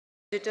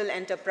Digital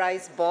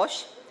enterprise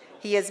Bosch.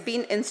 He has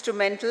been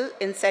instrumental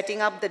in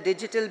setting up the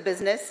digital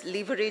business,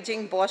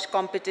 leveraging Bosch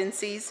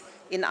competencies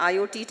in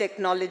IoT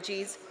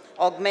technologies,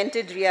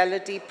 augmented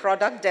reality,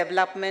 product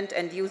development,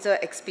 and user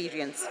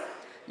experience.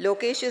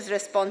 Lokesh is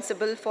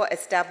responsible for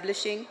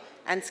establishing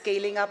and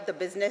scaling up the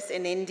business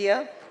in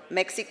India,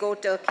 Mexico,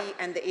 Turkey,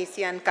 and the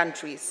ASEAN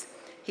countries.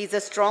 He's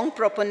a strong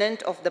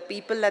proponent of the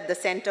people at the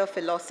center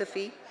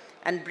philosophy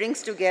and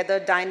brings together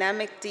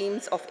dynamic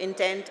teams of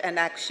intent and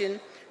action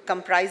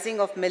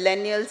comprising of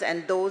millennials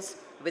and those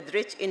with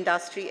rich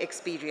industry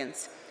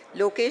experience.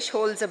 Lokesh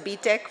holds a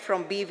BTech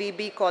from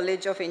BVB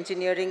College of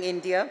Engineering,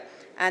 India,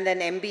 and an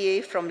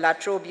MBA from La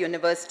Trobe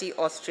University,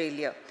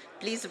 Australia.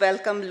 Please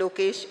welcome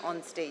Lokesh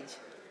on stage.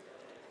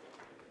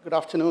 Good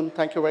afternoon.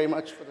 Thank you very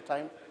much for the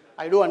time.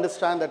 I do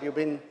understand that you've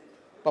been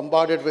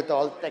bombarded with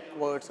all tech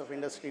words of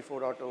Industry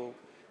 4.0,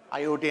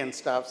 IoT and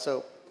stuff.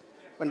 So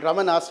when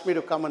Raman asked me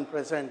to come and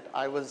present,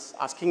 I was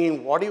asking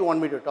him, what do you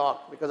want me to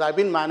talk? Because I've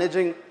been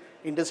managing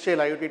industrial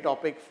IoT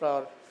topic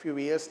for a few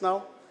years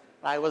now.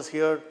 I was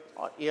here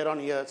year on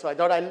year. So I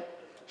thought I'll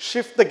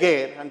shift the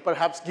gear and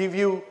perhaps give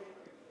you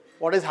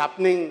what is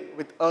happening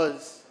with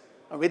us.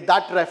 And with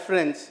that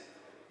reference,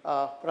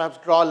 perhaps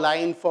draw a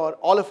line for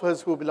all of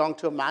us who belong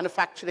to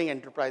manufacturing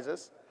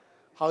enterprises.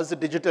 How is the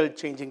digital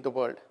changing the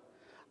world?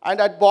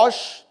 And at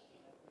Bosch,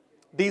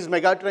 these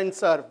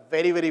megatrends are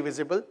very, very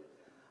visible.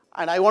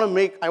 And I want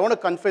to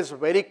confess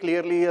very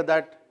clearly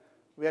that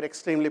we are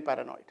extremely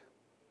paranoid.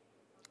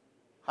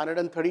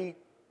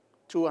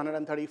 132,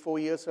 134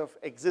 years of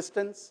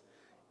existence,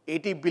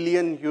 80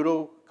 billion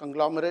euro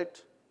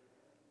conglomerate.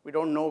 We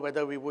don't know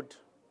whether we would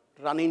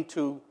run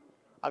into,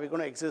 are we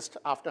going to exist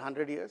after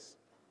 100 years?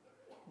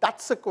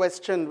 That's a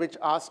question which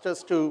asked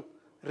us to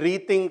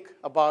rethink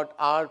about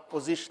our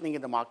positioning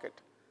in the market.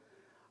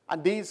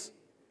 And these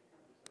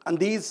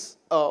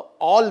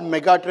all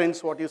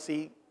megatrends, what you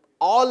see,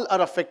 all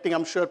are affecting,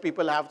 I'm sure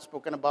people have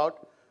spoken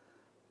about,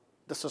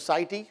 the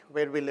society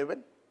where we live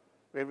in,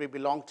 where we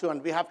belong to,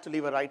 and we have to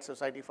leave a right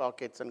society for our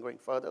kids and going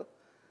further.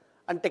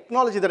 And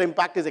technology, their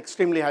impact is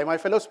extremely high. My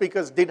fellow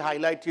speakers did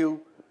highlight you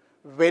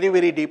very,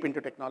 very deep into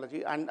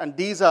technology, and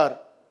these are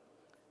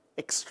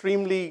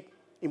extremely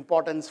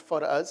important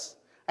for us.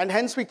 And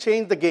hence we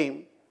change the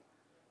game,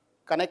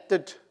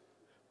 connected,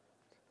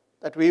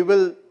 that we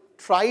will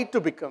try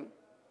to become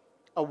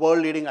a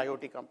world-leading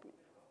IoT company.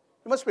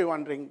 You must be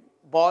wondering,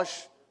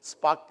 Bosch,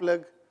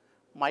 Sparkplug,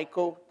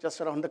 Myco, just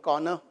around the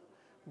corner,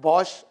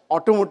 Bosch,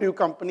 automotive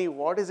company,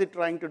 what is it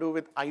trying to do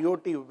with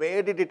IoT?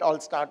 Where did it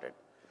all start?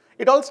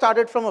 It all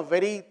started from a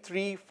very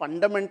three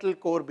fundamental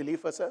core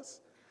belief as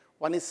us.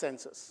 One is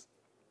sensors.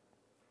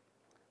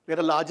 We are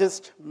the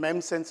largest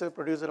MEMS sensor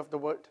producer of the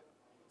world.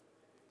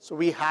 So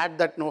we had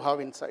that know-how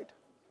inside.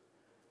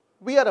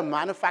 We are a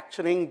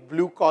manufacturing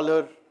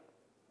blue-collar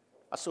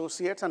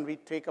associates, and we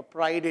take a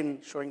pride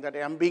in showing that.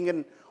 I'm being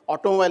an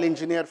automobile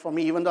engineer. For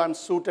me, even though I'm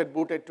suited,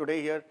 booted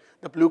today here,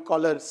 the blue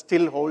collar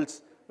still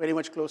holds very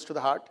much close to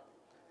the heart.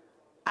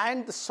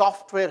 And the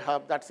software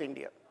hub, that's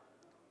India.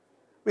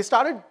 We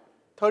started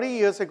 30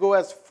 years ago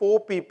as 4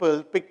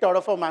 people picked out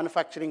of our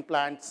manufacturing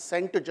plant,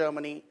 sent to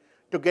Germany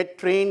to get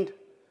trained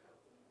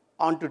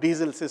onto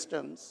diesel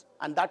systems.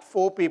 And that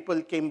 4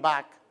 people came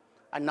back.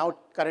 And now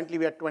currently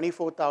we are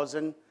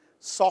 24,000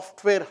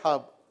 software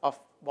hub of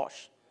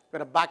Bosch.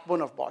 We're a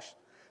backbone of Bosch.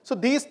 So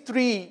these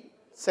 3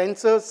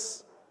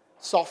 sensors,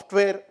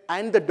 software,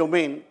 and the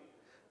domain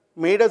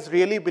made us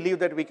really believe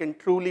that we can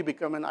truly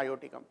become an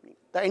IoT company.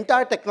 The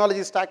entire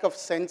technology stack of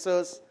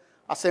sensors,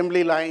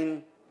 assembly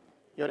line,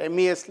 your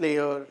MES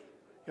layer,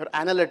 your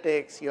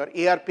analytics, your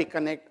ERP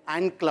Connect,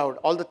 and cloud,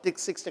 all the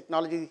 6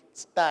 technology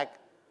stack,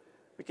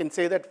 we can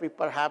say that we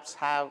perhaps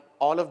have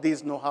all of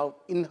these know-how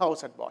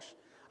in-house at Bosch.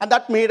 And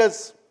that made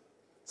us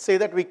say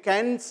that we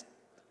can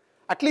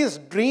at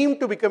least dream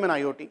to become an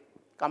IoT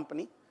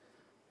company.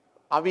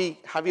 Have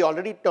we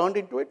already turned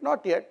into it?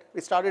 Not yet.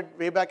 We started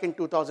way back in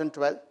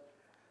 2012.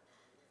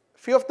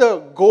 Few of the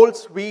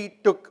goals we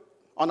took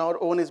on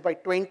our own is by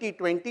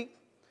 2020,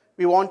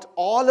 we want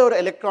all our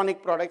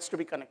electronic products to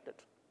be connected.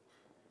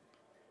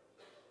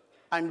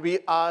 And we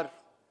are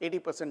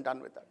 80%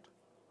 done with that.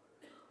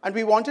 And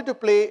we wanted to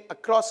play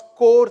across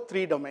core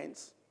 3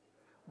 domains.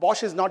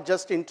 Bosch is not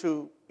just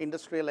into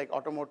industrial like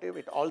automotive,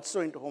 it's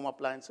also into home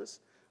appliances.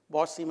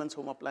 Bosch Siemens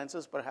home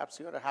appliances, perhaps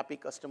you're a happy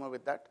customer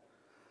with that.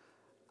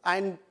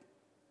 And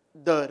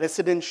the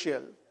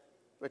residential,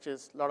 which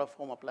is a lot of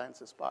home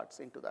appliances parts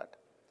into that.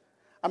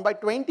 And by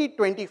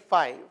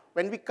 2025,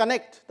 when we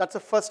connect, that's the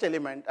first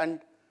element.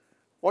 And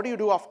what do you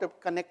do after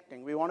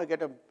connecting? We want to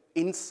get an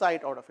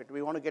insight out of it.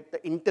 We want to get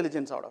the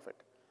intelligence out of it.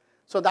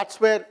 So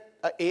that's where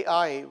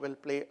AI will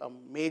play a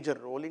major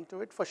role into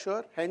it for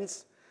sure.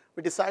 Hence,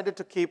 we decided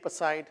to keep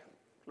aside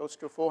close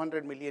to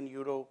 400 million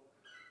euro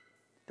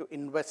to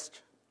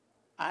invest.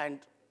 And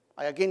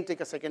I again take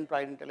a second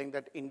pride in telling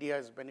that India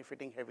is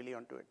benefiting heavily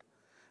onto it.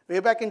 Way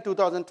back in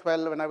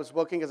 2012, when I was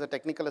working as a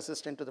technical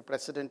assistant to the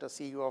president or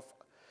CEO of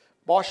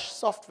Bosch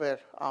software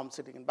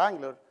sitting in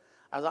Bangalore,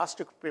 I was asked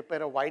to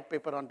prepare a white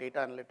paper on data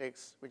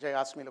analytics, which I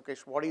asked me,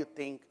 Lokesh, what do you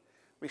think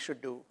we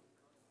should do.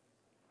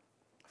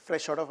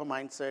 Fresh out of a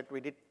mindset,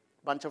 we did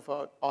a bunch of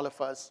all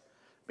of us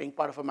being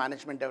part of a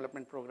management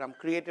development program,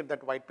 created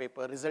that white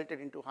paper,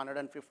 resulted into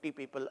 150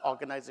 people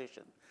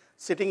organization,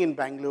 sitting in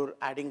Bangalore,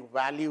 adding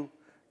value,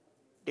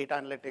 data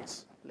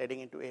analytics, leading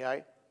into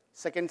AI.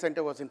 Second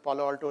center was in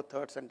Palo Alto,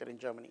 third center in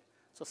Germany.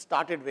 So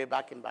started way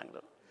back in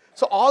Bangalore.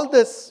 So all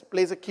this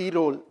plays a key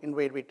role in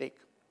where we take.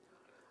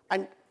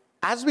 And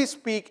as we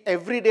speak,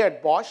 every day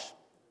at Bosch,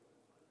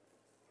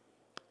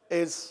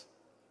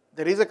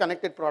 there is a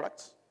connected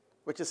products,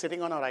 which is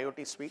sitting on our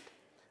IoT suite.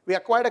 We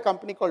acquired a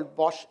company called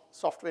Bosch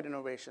Software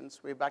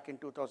Innovations way back in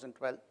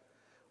 2012,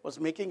 was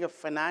making a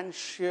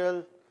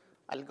financial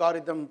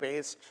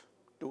algorithm-based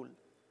tool,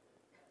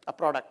 a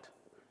product.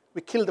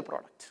 We killed the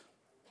product.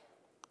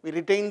 We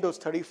retained those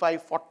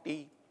 35,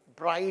 40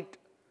 bright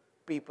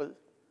people,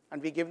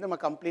 and we gave them a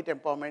complete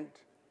empowerment.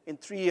 In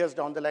 3 years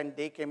down the line,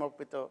 they came up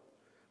with a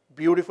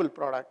beautiful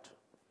product,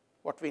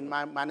 what we in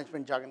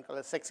management jargon call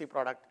a sexy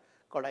product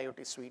called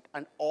IoT Suite.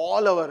 And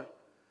all our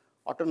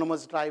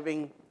autonomous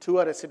driving to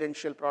our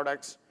residential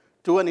products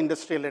to an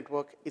industrial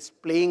network is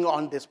playing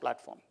on this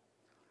platform.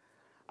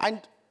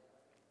 And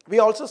we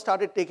also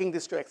started taking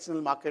this to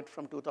external market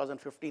from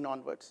 2015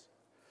 onwards.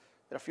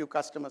 There are a few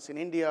customers in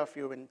India, a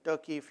few in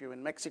Turkey, a few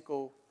in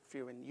Mexico, a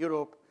few in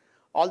Europe.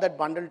 All that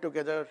bundled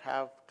together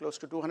have close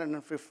to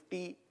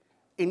 250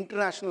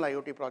 international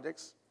IoT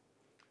projects,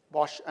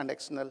 Bosch and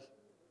external,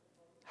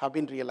 have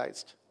been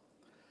realized.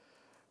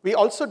 We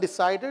also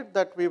decided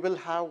that we will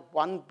have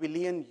 1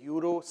 billion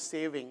euro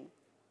saving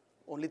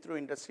only through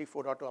Industry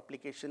 4.0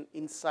 application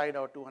inside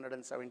our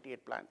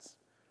 278 plants.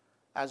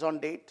 As on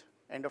date,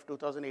 end of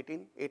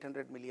 2018,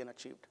 800 million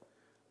achieved.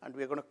 And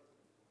we're going to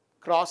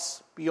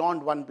cross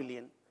beyond 1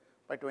 billion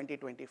by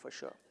 2020 for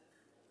sure.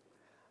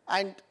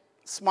 And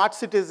smart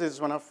cities is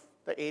one of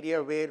the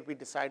area where we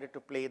decided to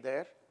play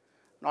there,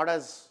 not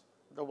as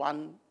the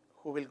one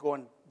who will go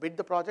and bid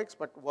the projects,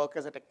 but work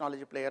as a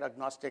technology player,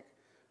 agnostic,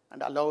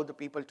 and allow the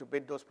people to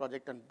bid those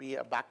projects and be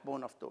a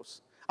backbone of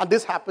those. And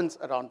this happens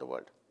around the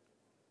world.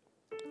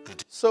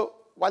 So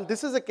while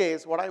this is the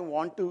case, what I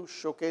want to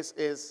showcase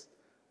is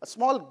a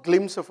small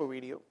glimpse of a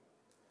video,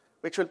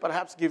 which will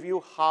perhaps give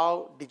you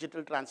how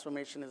digital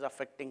transformation is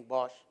affecting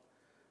Bosch.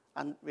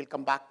 And we'll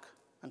come back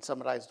and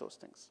summarize those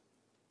things.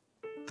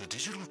 The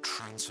digital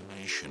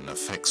transformation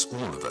affects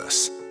all of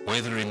us,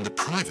 whether in the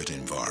private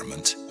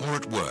environment or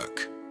at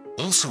work.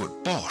 Also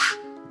at Bosch,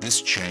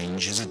 this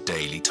change is a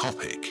daily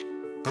topic.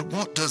 But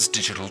what does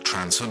digital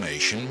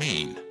transformation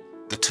mean?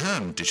 The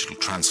term digital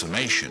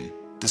transformation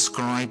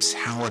describes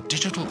how a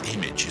digital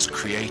image is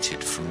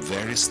created from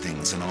various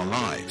things in our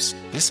lives.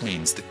 This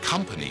means that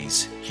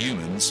companies,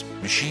 humans,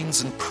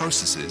 machines and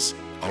processes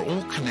are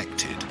all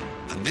connected,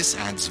 and this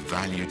adds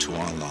value to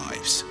our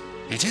lives.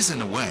 It is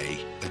in a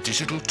way a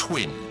digital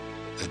twin,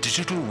 a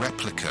digital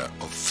replica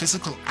of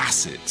physical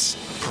assets,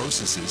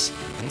 processes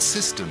and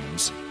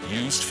systems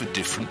used for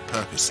different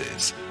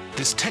purposes.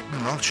 This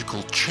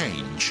technological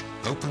change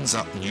opens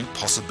up new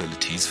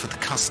possibilities for the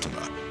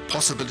customer,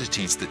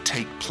 possibilities that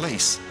take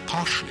place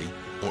partially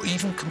or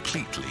even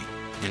completely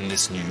in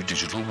this new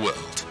digital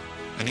world.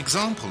 An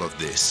example of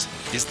this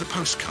is the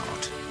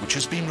postcard, which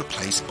has been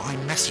replaced by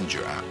messenger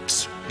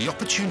apps. The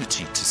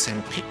opportunity to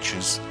send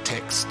pictures,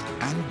 text,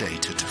 and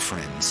data to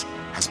friends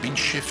has been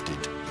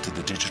shifted to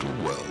the digital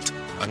world.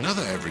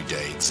 Another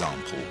everyday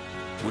example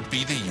would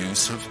be the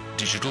use of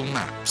digital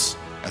maps,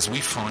 as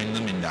we find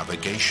them in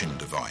navigation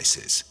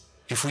devices.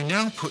 If we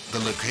now put the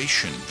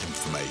location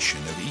information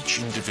of each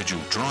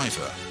individual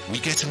driver, we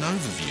get an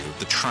overview of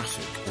the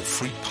traffic or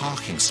free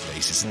parking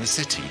spaces in the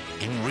city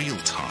in real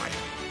time.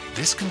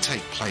 This can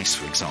take place,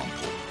 for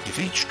example, if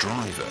each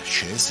driver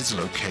shares his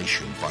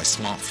location by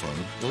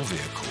smartphone or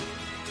vehicle.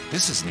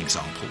 This is an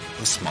example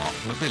of smart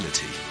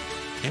mobility.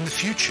 In the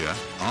future,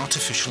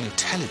 artificial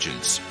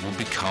intelligence will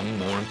become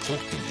more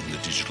important in the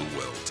digital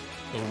world.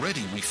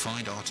 Already we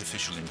find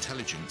artificial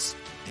intelligence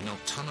in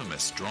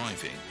autonomous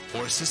driving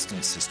or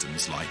assistance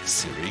systems like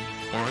Siri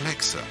or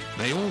Alexa.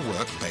 They all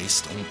work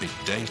based on big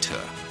data.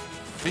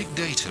 Big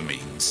data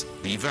means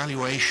the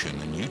evaluation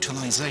and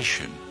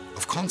utilization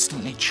of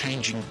constantly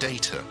changing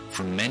data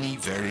from many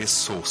various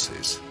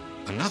sources.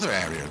 Another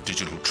area of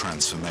digital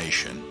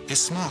transformation is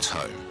smart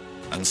home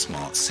and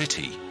smart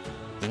city.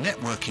 The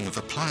networking of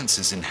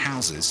appliances in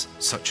houses,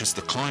 such as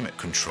the climate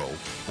control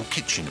or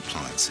kitchen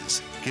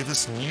appliances, give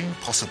us new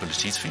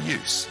possibilities for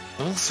use.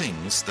 All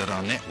things that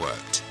are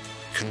networked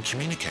can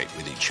communicate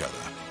with each other.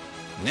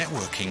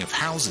 Networking of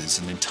houses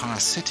and entire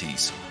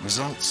cities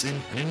results in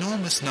an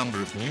enormous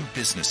number of new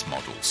business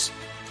models.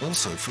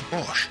 Also for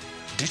Bosch,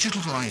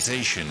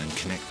 digitalization and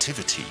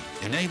connectivity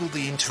enable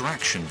the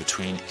interaction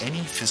between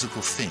any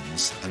physical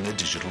things and their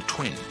digital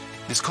twin.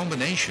 This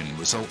combination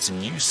results in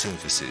new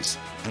services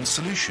and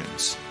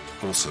solutions.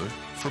 Also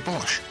for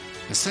Bosch,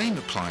 the same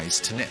applies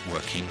to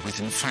networking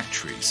within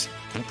factories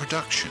and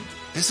production.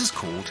 This is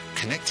called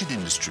Connected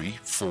Industry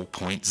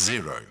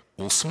 4.0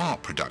 or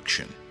Smart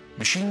Production.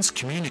 Machines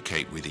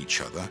communicate with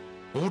each other,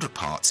 order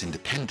parts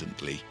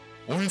independently,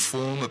 or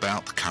inform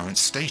about the current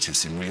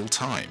status in real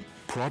time.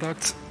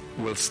 Products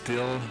will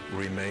still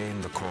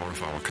remain the core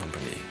of our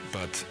company,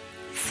 but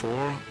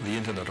for the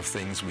Internet of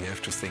Things, we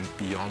have to think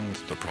beyond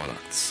the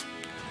products.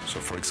 So,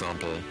 for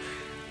example,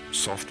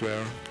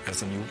 software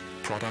as a new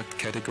product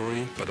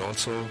category, but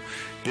also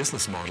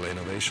business model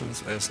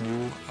innovations as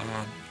new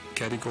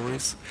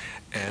categories,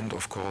 and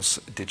of course,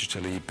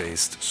 digitally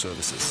based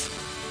services.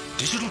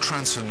 Digital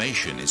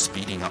transformation is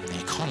speeding up the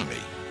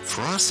economy.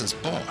 For us as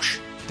Bosch,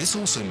 this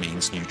also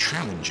means new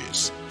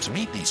challenges. To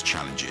meet these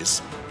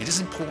challenges, it is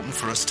important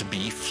for us to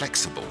be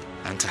flexible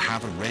and to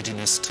have a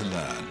readiness to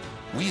learn.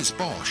 We as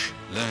Bosch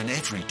learn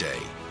every day,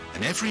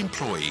 and every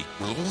employee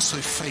will also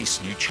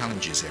face new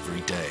challenges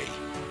every day.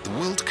 The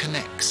world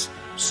connects,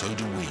 so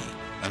do we.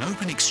 An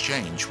open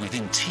exchange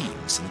within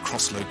teams and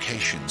across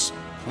locations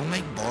will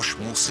make Bosch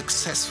more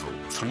successful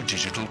through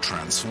digital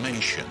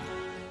transformation.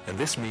 And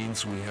this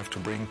means we have to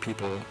bring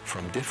people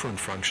from different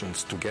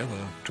functions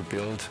together to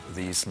build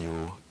these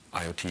new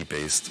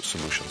IoT-based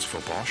solutions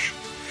for Bosch.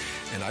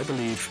 And I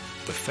believe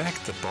the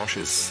fact that Bosch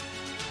is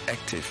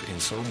active in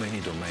so many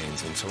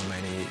domains, in so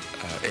many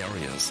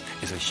areas,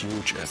 is a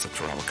huge asset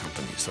for our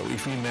company. So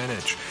if we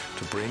manage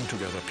to bring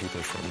together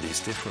people from these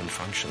different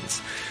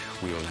functions,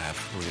 we will have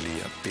really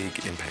a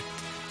big impact.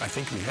 I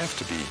think we have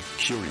to be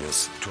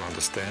curious to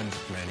understand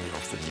many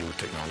of the new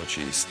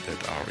technologies that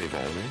are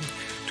evolving,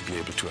 to be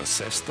able to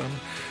assess them.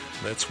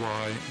 That's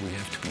why we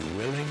have to be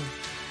willing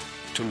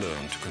to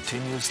learn, to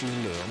continuously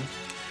learn,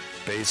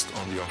 based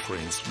on the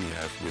offerings we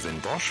have within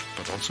Bosch,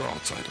 but also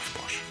outside of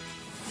Bosch.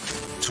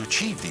 To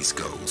achieve these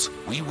goals,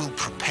 we will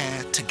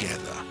prepare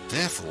together.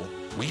 Therefore,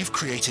 we have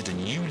created a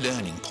new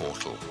learning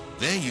portal.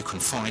 There you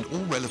can find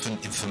all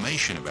relevant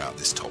information about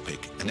this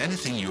topic and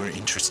anything you are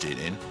interested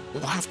in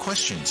or have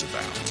questions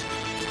about.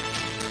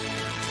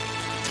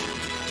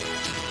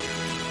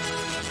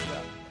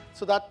 Yeah.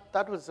 So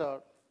that was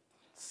our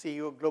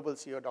CEO, global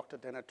CEO, Dr.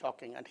 Denner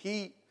talking, and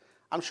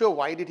I'm sure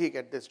why did he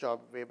get this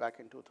job way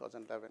back in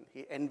 2011?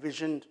 He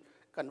envisioned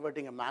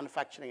converting a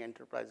manufacturing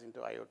enterprise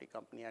into IoT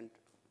company, and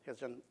he has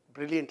done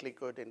brilliantly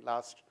good in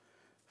last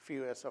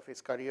few years of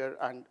his career,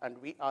 and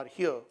we are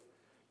here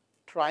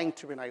trying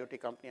to be an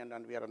IoT company,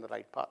 and we are on the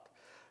right path.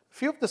 A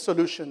few of the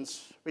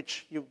solutions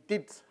which you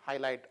did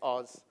highlight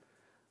us,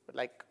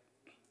 like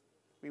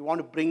we want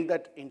to bring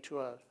that into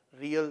a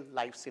real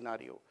life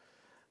scenario.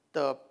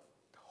 The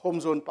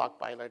home zone park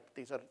pilot,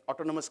 these are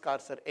autonomous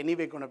cars are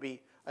anyway going to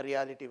be a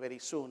reality very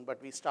soon,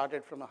 but we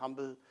started from a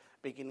humble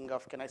beginning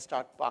of can I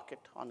start park it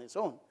on its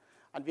own?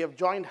 And we have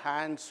joined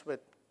hands with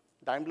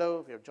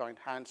Daimler, we have joined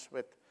hands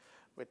with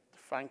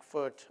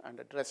Frankfurt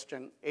and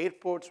Dresden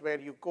airports where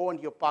you go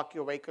and you park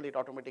your vehicle, it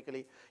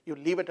automatically, you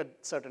leave it at a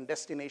certain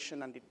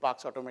destination and it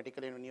parks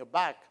automatically, and when you're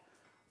back,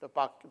 the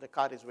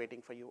car is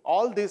waiting for you.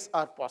 All these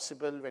are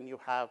possible when you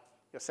have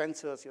your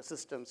sensors, your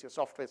systems, your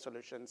software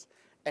solutions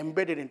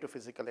embedded into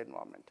physical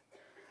environment.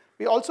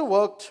 We also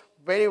worked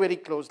very, very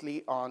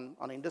closely on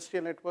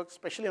industrial networks,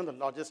 especially on the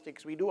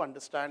logistics. We do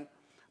understand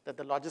that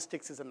the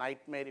logistics is a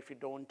nightmare if you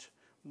don't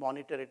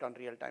monitor it on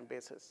real-time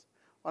basis.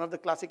 One of the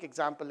classic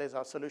examples is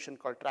our solution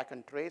called Track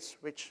and Trace,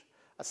 which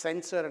a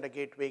sensor and a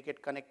gateway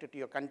get connected to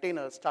your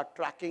containers, start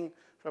tracking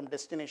from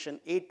destination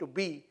A to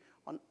B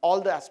on all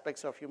the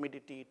aspects of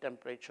humidity,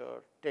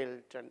 temperature,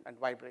 tilt, and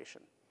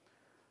vibration.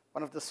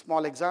 One of the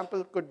small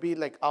examples could be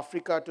like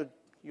Africa to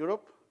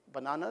Europe,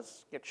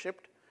 bananas get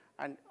shipped,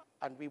 and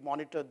we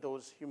monitor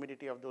those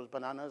humidity of those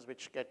bananas,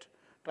 which get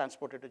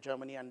transported to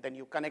Germany, and then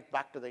you connect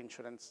back to the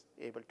insurance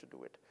able to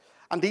do it.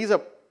 And these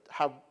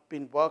have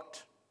been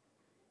worked.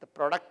 The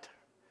product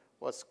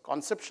was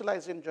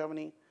conceptualized in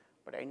Germany,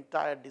 but the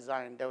entire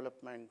design,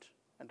 development,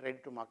 and ready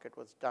to market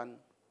was done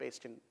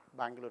based in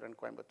Bangalore and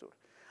Coimbatore.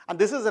 And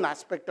this is an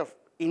aspect of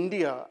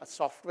India, a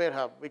software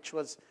hub, which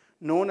was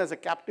known as a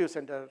captive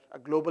center, a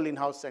global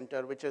in-house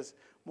center, which is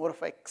more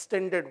of an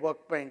extended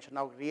workbench,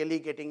 now really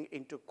getting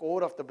into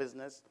core of the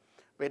business,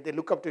 where they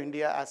look up to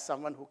India as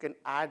someone who can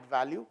add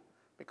value,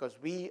 because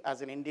we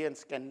as an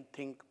Indians can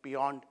think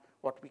beyond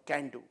what we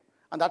can do.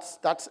 And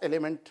that's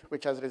element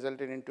which has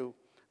resulted into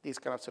these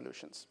kind of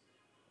solutions.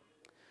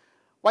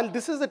 While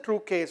this is the true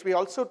case, we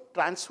also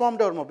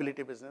transformed our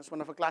mobility business. One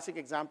of a classic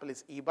example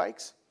is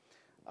e-bikes.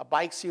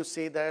 Bikes, you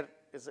say there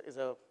is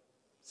a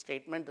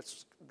statement.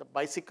 The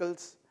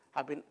bicycles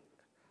have been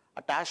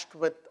attached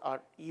with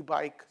our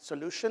e-bike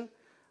solution,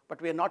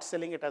 but we are not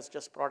selling it as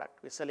just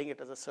product. We're selling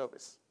it as a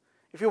service.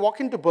 If you walk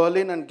into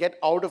Berlin and get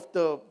out of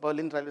the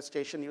Berlin railway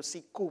station, you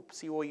see Coop,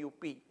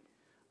 C-O-U-P,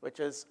 which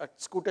is a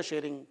scooter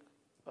sharing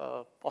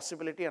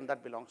possibility, and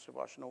that belongs to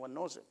Bosch. No one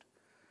knows it.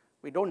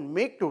 We don't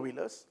make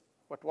two-wheelers,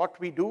 but what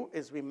we do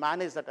is we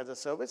manage that as a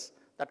service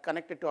that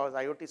connected to our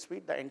IoT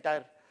suite. The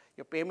entire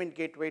your payment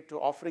gateway to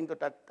offering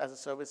that as a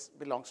service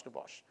belongs to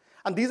Bosch.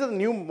 And these are the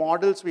new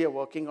models we are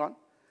working on.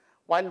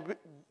 While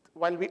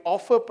we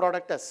offer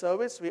product as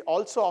service, we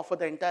also offer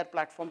the entire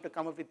platform to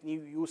come up with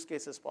new use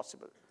cases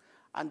possible.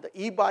 And the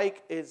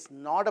e-bike is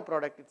not a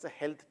product, it's a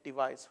health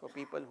device for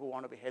people who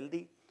want to be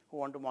healthy, who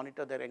want to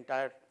monitor their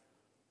entire,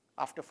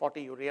 after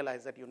 40, you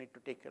realize that you need to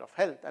take care of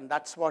health. And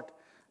that's what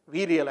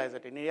We realize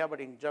it in India,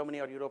 but in Germany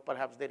or Europe,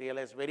 perhaps they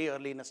realize very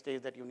early in a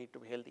stage that you need to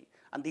be healthy.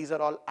 And these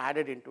are all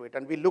added into it.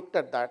 And we looked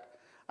at that,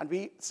 and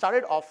we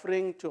started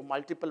offering to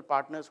multiple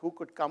partners who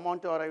could come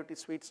onto our IoT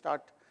suite,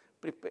 start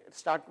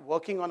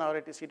working on our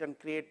IoT suite, and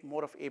create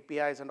more of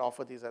APIs and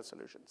offer these as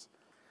solutions.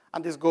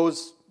 And this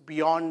goes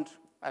beyond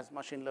as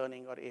machine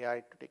learning or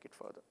AI to take it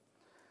further.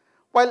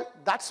 While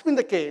that's been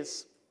the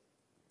case,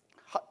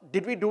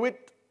 did we do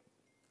it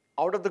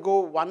out of the go,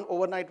 one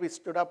overnight we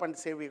stood up and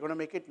say we're going to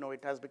make it? No,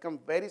 it has become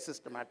very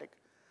systematic.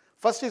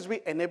 First is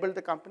we enabled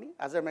the company.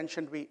 As I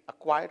mentioned, we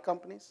acquired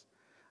companies,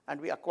 and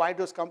we acquired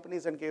those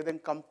companies and gave them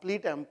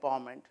complete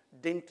empowerment.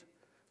 Didn't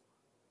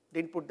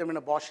put them in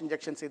a Bosch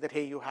injection, say that,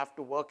 hey, you have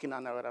to work in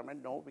an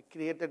environment. No, we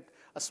created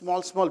a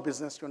small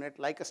business unit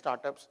like a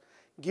startups,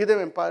 give them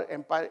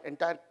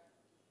entire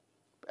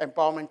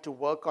empowerment to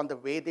work on the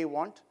way they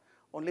want.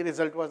 Only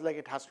result was like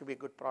it has to be a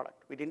good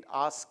product. We didn't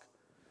ask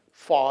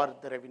for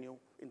the revenue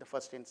in the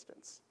first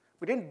instance.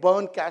 We didn't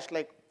burn cash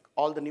like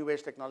all the new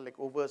age technology, like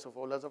Ubers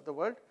or Olas of the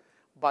world,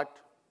 but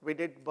we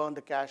did burn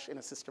the cash in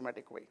a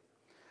systematic way.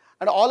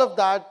 And all of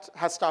that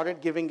has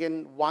started giving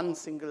in one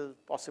single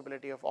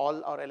possibility of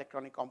all our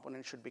electronic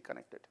components should be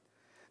connected.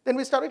 Then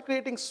we started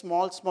creating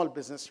small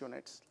business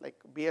units, like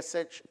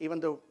BSH, even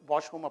though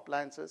Bosch Home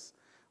Appliances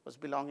was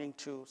belonging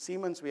to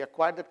Siemens, we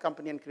acquired that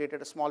company and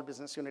created a small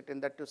business unit in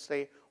that to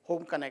say,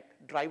 Home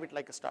Connect, drive it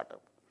like a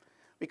startup.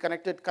 We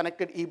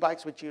connected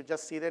e-bikes, which you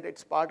just see that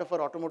it's part of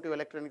our automotive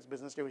electronics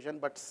business division,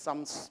 but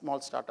some small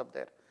startup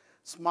there.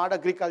 Smart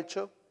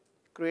agriculture,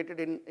 created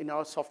in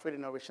our software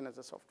innovation as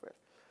a software.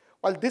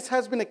 While this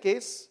has been a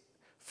case,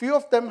 few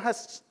of them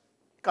has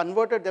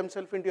converted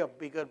themselves into a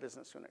bigger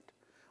business unit.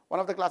 One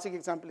of the classic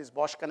examples is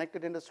Bosch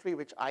Connected Industry,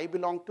 which I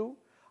belong to.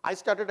 I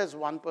started as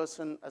one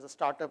person as a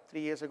startup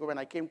 3 years ago. When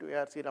I came to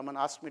ARC, Raman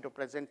asked me to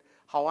present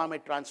how am I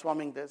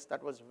transforming this.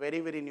 That was very,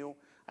 very new.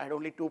 I had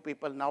only 2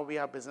 people. Now we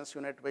have a business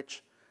unit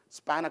which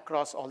span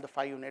across all the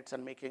 5 units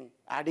and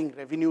adding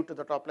revenue to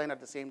the top line at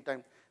the same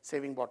time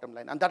saving bottom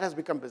line. And that has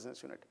become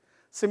business unit.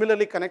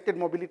 Similarly, connected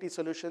mobility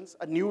solutions,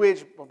 a new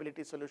age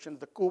mobility solutions,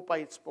 the Coupe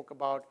I spoke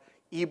about,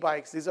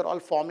 e-bikes, these are all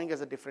forming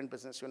as a different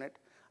business unit.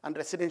 And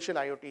residential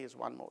IoT is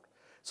one more.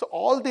 So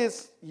all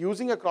this,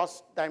 using a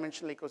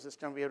cross-dimensional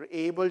ecosystem, we are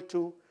able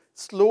to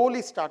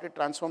slowly started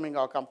transforming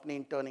our company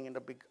and turning into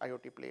a big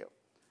IoT player.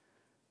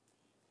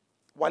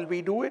 While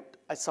we do it,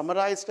 I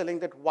summarized telling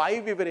that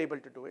why we were able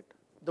to do it.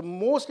 The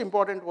most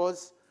important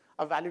was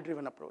a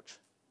value-driven approach.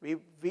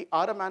 We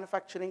are a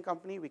manufacturing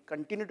company. We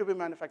continue to be a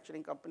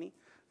manufacturing company.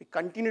 We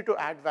continue to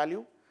add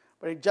value,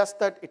 but it's just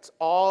that it's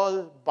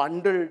all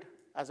bundled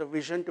as a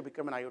vision to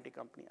become an IoT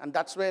company. And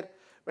that's where,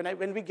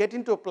 when we get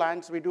into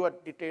plants, we do a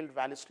detailed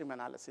value stream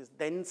analysis,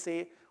 then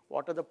say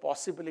what are the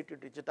possibility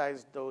to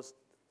digitize those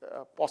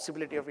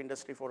possibility of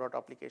Industry 4.0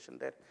 application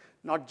there.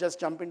 Not just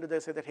jump into there,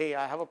 say that, hey,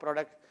 I have a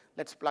product,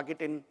 let's plug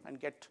it in and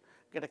get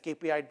a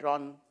KPI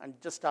drawn and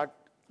just start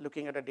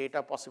looking at a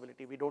data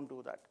possibility. We don't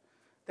do that.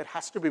 There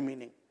has to be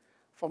meaning.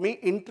 For me,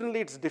 internally,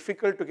 it's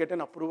difficult to get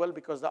an approval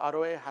because the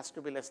ROI has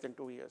to be less than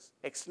 2 years.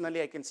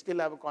 Externally, I can still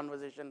have a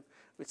conversation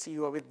with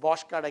CEO. With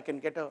Bosch card, I can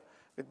get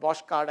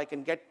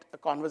a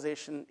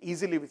conversation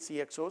easily with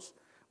CXOs.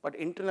 But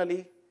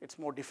internally, it's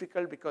more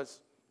difficult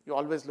because you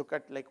always look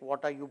at like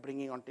what are you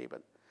bringing on table.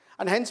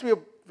 And hence, we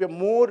are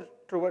more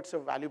towards a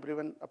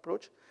value-driven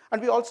approach.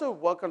 And we also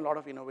work on a lot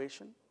of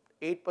innovation.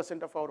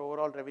 8% of our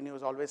overall revenue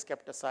is always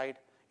kept aside.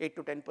 8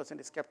 to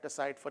 10% is kept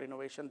aside for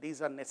innovation.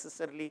 These are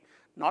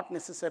not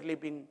necessarily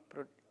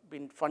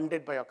being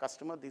funded by our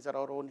customer. These are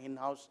our own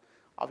in-house,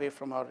 away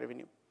from our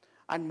revenue.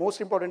 And most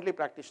importantly,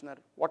 practitioner,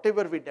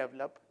 whatever we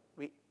develop,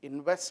 we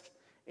invest,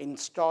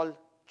 install,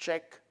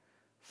 check,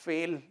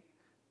 fail,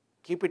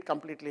 keep it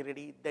completely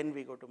ready, then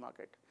we go to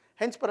market.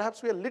 Hence,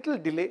 perhaps we are a little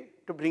delay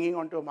to bringing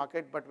onto a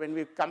market, but when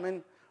we come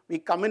in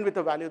with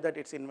a value that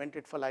it's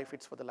invented for life,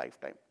 it's for the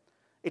lifetime.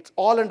 It's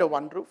all under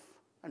one roof.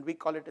 And we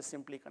call it as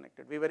simply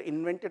connected. We were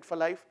invented for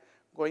life.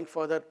 Going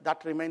further,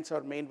 that remains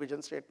our main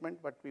vision statement,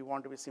 but we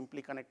want to be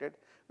simply connected.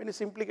 When you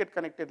simply get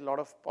connected, a lot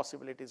of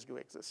possibilities do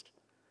exist.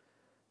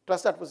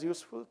 Trust that was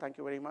useful. Thank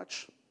you very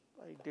much.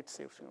 I did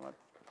save some.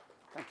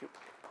 Thank you.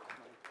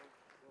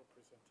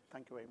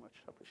 Thank you very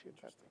much. Appreciate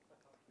that.